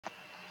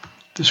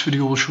This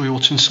video will show you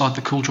what's inside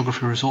the Cool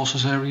Geography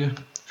Resources area.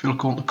 If you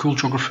look on the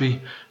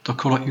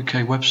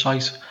coolgeography.co.uk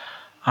website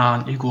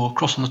and you go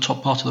across on the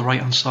top part of the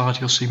right hand side,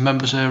 you'll see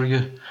Members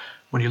area.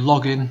 When you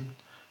log in,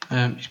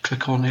 you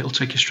click on it, it'll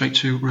take you straight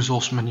to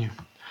Resource menu.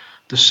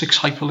 There's 6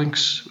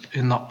 hyperlinks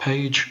in that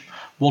page,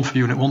 one for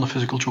Unit 1, the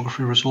Physical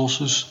Geography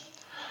Resources.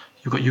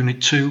 You've got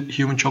Unit 2,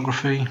 Human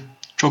Geography,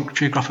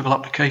 Geographical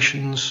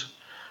Applications,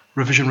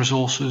 Revision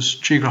Resources,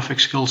 Geographic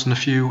Skills and a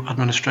few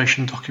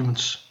administration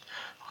documents.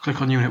 I'll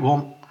click on Unit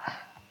 1.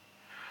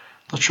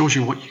 That shows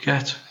you what you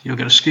get. You'll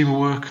get a scheme of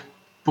work,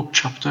 book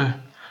chapter,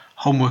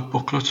 homework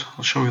booklet.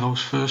 I'll show you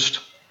those first.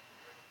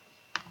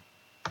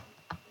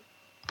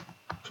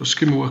 So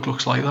scheme of work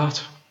looks like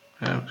that.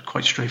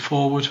 Quite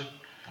straightforward.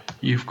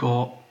 You've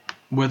got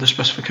where the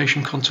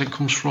specification content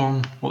comes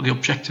from, what the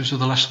objectives of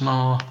the lesson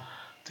are,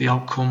 the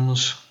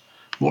outcomes,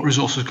 what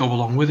resources go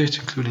along with it,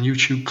 including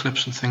YouTube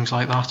clips and things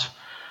like that,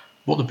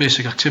 what the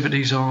basic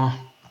activities are,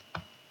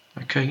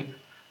 okay,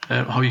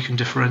 how you can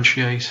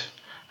differentiate,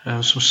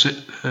 some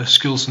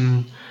skills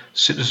and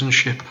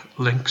citizenship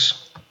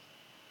links,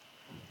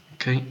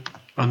 okay,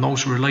 and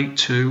those relate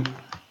to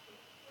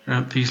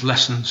these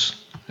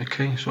lessons,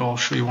 okay. So I'll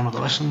show you one of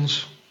the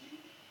lessons.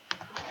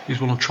 Here's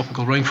one on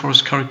tropical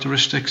rainforest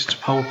characteristics. It's a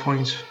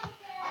PowerPoint.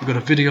 We've got a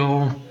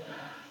video.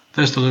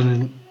 There's the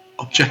learning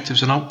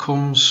objectives and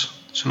outcomes.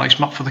 It's a nice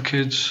map for the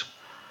kids,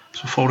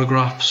 some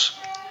photographs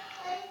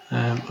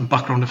and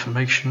background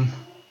information.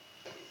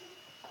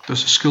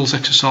 There's a skills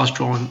exercise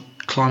drawing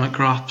climate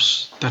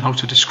graphs, then how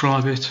to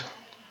describe it,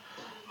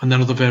 and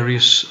then other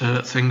various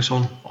things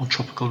on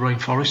tropical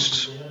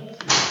rainforests.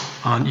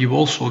 And you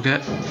also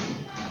get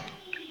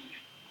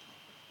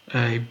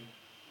a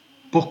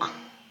book.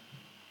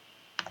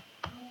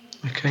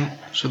 Okay,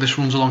 so this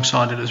runs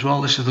alongside it as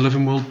well. This is the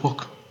Living World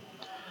book,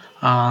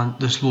 and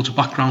there's loads of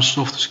background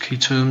stuff. There's key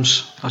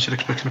terms as you'd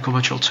expect in a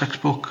conventional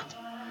textbook,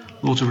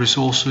 loads of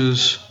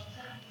resources,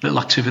 little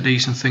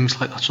activities and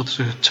things like that. So there's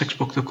a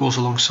textbook that goes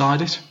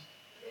alongside it,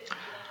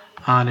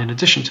 and in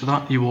addition to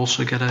that you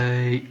also get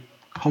a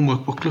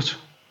homework booklet.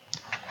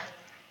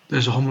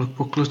 There's a homework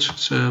booklet.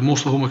 It's,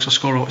 most of the homeworks I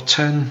score out of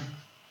 10,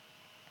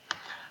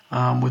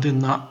 and within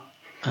that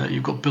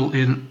you've got built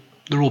in,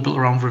 they're all built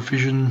around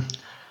revision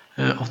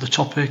of the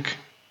topic,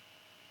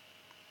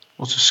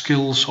 lots of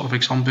skills, sort of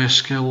exam based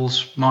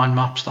skills, mind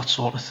maps, that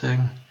sort of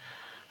thing.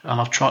 And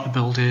I've tried to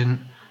build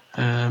in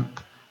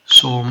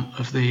some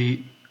of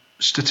the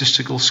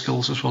statistical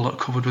skills as well that are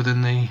covered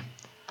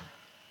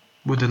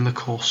within the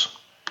course.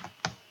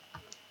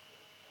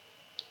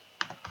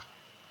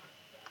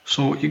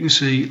 So you can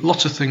see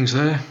lots of things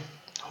there.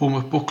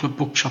 Homework booklet,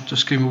 book chapter,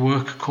 scheme of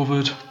work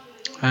covered.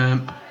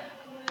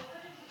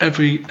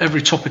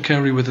 Every topic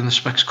area within the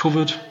spec's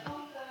covered.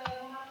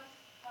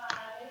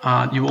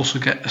 And you also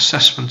get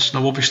assessments.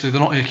 Now obviously they're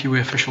not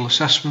AQA official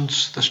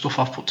assessments, they're stuff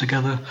I've put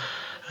together,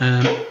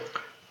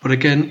 but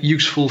again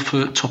useful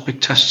for topic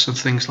tests and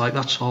things like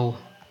that. So I'll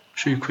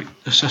show you a quick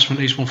assessment.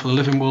 Here's one for the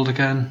Living World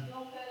again.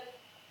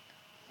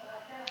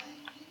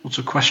 Lots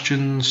of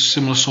questions,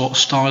 similar sort of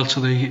style to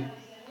the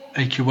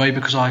AQA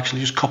because I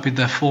actually just copied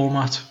their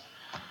format.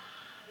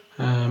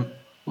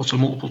 Lots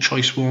of multiple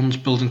choice ones,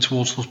 building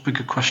towards those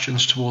bigger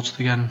questions towards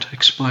the end.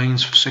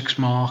 Explains for 6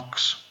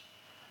 marks.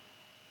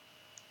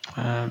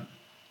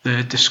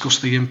 They discuss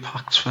the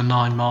impacts for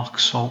 9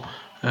 marks. So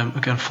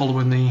again,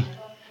 following the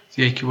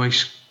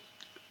AQA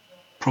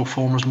pro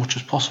forma as much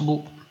as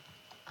possible.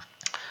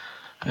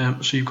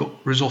 So you've got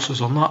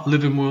resources on that.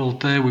 Living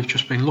World there we've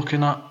just been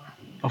looking at.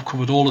 I've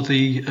covered all of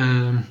the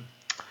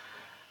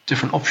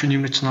different option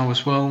units now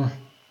as well,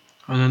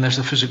 and then there's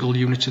the physical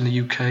units in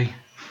the UK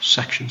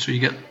section, so you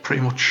get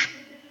pretty much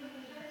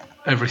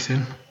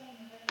everything.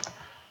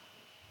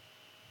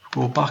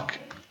 Go back.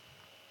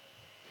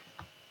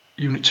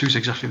 Unit 2 is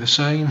exactly the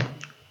same.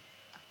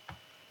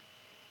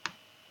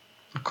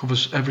 It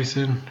covers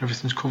everything.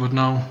 Everything's covered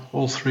now.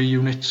 All 3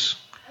 units,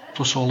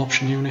 plus all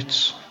option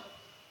units.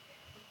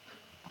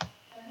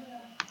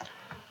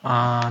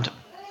 And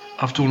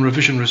I've done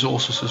revision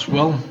resources as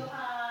well.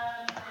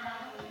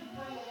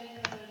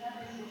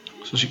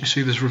 So as you can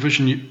see, there's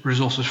revision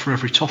resources for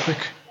every topic.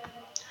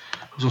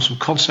 I've done some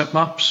concept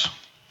maps.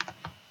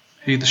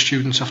 Here the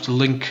students have to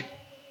link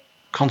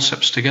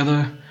concepts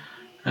together.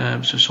 So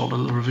it's sort of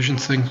a little revision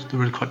thing, they're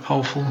really quite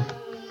powerful.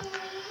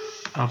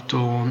 I've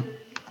done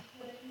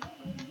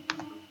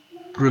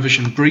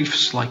revision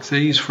briefs like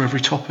these for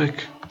every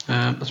topic.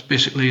 That's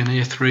basically an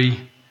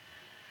A3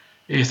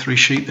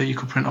 sheet that you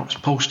could print out as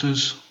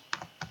posters.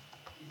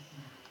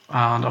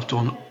 And I've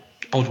done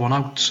odd one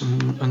outs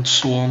and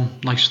so on,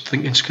 nice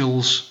thinking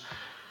skills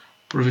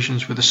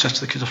revisions with the sets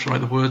the kids have to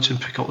write the words in,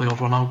 pick out the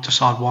odd one out,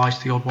 decide why it's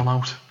the odd one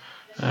out.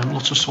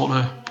 Lots of sort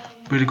of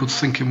really good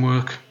thinking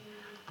work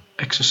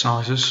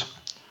exercises.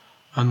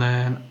 And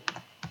then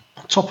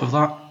on top of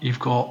that you've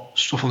got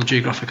stuff on the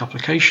geographic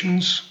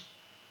applications.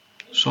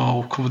 So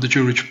I've covered the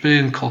Jurich Bay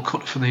and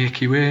Calcutta for the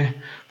AQA,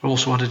 but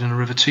also added in a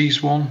River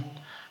Tees one.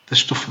 There's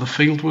stuff for the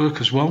field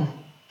work as well.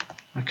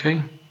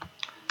 Okay,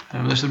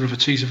 there's the River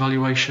Tees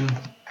evaluation.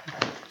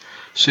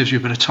 Saves you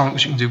a bit of time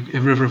because you can do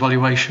a river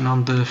evaluation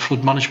and the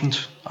flood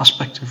management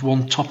aspect of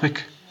one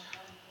topic.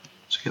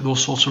 So get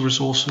those sorts of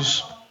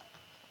resources.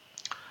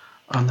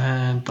 And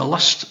then the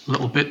last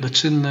little bit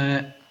that's in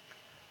there,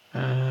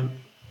 there's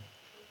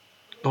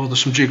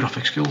some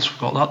geographic skills, we've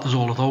got that, there's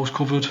all of those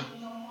covered.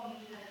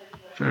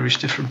 Various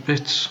different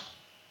bits.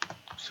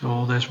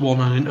 So there's one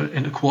an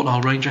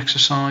interquartile range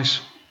exercise.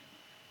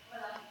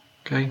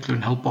 Okay,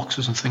 including help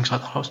boxes and things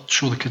like that. I'll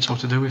show the kids how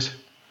to do it.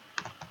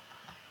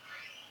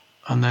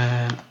 And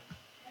then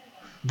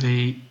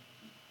the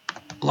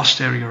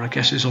last area, I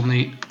guess, is on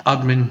the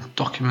admin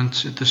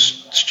document, the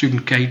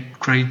student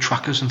grade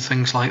trackers and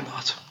things like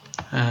that.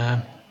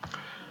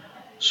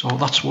 So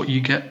that's what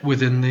you get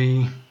within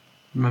the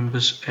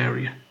members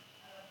area.